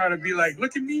really try to be like,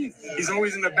 look at me. He's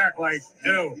always in the back like,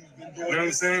 yo. You know what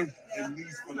I'm saying? At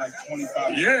least for like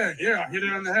 25 years. Yeah, hit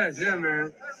it on the head. Yeah,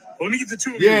 man. Well, let me get the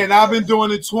two of you. Yeah, and I've been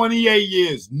doing it 28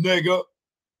 years, nigga.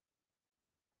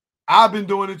 I've been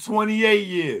doing it 28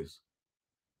 years.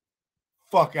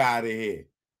 Fuck out of here.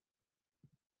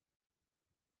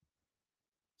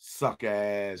 Suck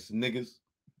ass niggas.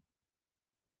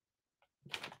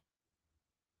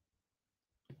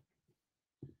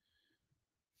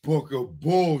 Book of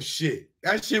bullshit.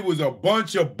 That shit was a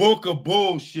bunch of book of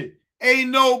bullshit.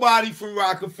 Ain't nobody from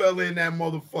Roc-A-Fella in that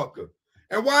motherfucker.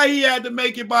 And why he had to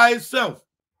make it by himself?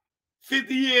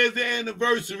 50 years the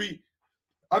anniversary.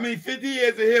 50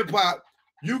 years of hip-hop.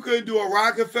 You couldn't do a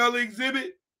Roc-A-Fella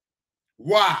exhibit?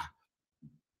 Why?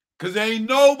 Because ain't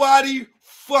nobody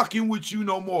fucking with you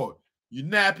no more. You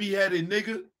nappy-headed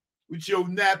nigga with your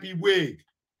nappy wig.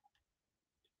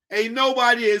 Ain't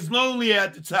nobody as lonely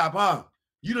at the top, huh?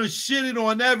 You done shitted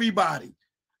on everybody.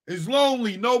 It's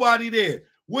lonely. Nobody there.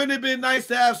 Wouldn't it have been nice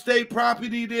to have state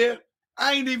property there?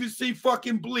 I ain't even see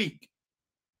fucking Bleak.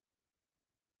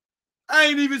 I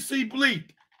ain't even see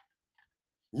Bleak.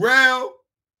 Rel,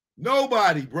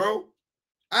 nobody, bro.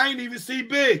 I ain't even see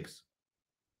Biggs.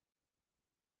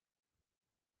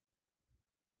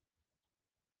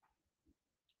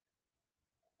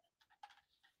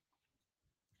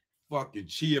 Fucking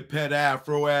chia pet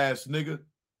afro ass nigga.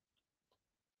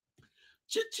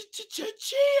 Chia.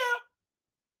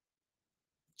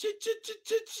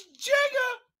 Jigga.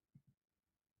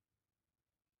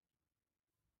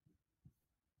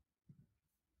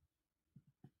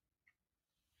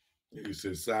 Nigga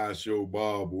said sideshow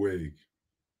Bob wig.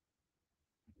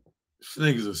 This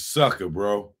nigga's a sucker,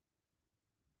 bro.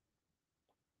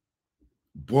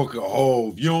 Book of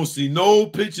Hov. You don't see no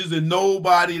pictures of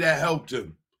nobody that helped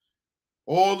him.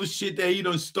 All the shit that he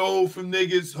done stole from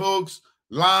niggas, hooks,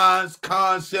 lines,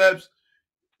 concepts,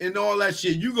 and all that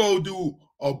shit. You go do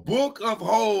a Book of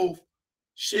Hov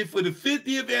shit for the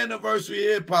 50th anniversary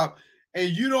of hip-hop, and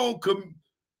you don't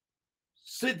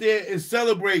sit there and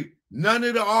celebrate none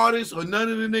of the artists or none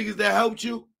of the niggas that helped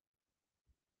you.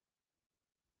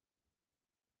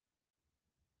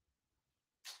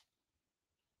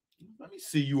 Let me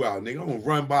see you out, nigga. I'm gonna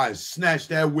run by and snatch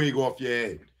that wig off your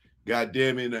head.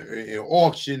 Goddamn it, and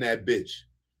auction that bitch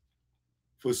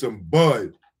for some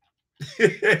bud.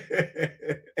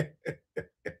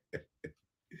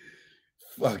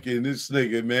 Fucking this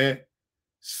nigga, man.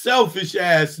 Selfish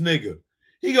ass nigga.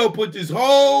 He gonna put this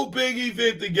whole big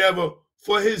event together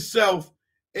for himself,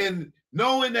 and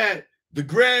knowing that the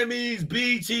Grammys,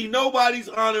 BET, nobody's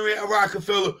honoring a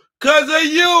Roc-A-Fella because of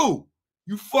you.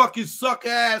 You fucking sucker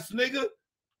ass nigga.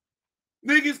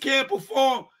 Niggas can't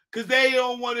perform because they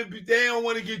don't want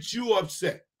to get you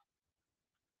upset.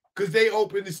 Because they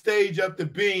open the stage up to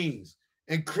Beans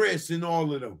and Chris and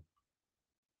all of them.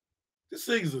 This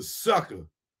nigga's a sucker.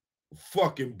 A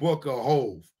fucking Book of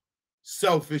Hov.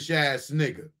 Selfish ass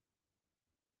nigga.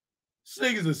 This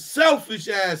nigga's a selfish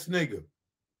ass nigga.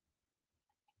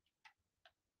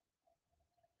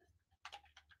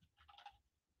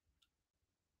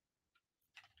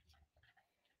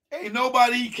 Ain't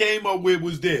nobody he came up with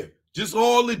was there. Just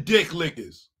all the dick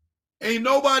lickers. Ain't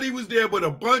nobody was there but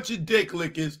a bunch of dick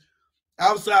lickers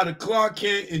outside of Clark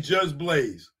Kent and Just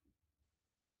Blaze.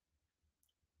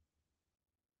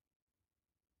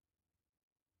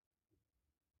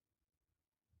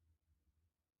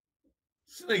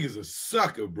 This nigga's a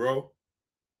sucker, bro.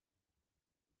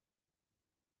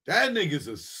 That nigga's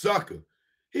a sucker.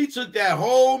 He took that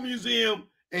whole museum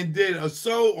and did a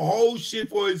whole shit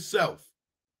for himself.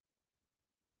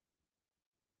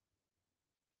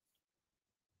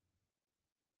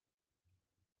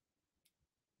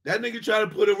 That nigga try to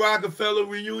put a Roc-A-Fella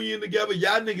reunion together.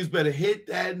 Y'all niggas better hit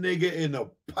that nigga in the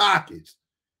pockets.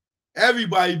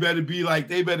 Everybody better be like,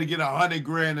 they better get $100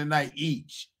 grand a night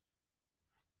each.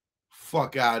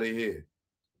 Fuck out of here.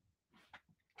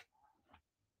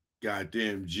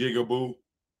 Goddamn jigaboo.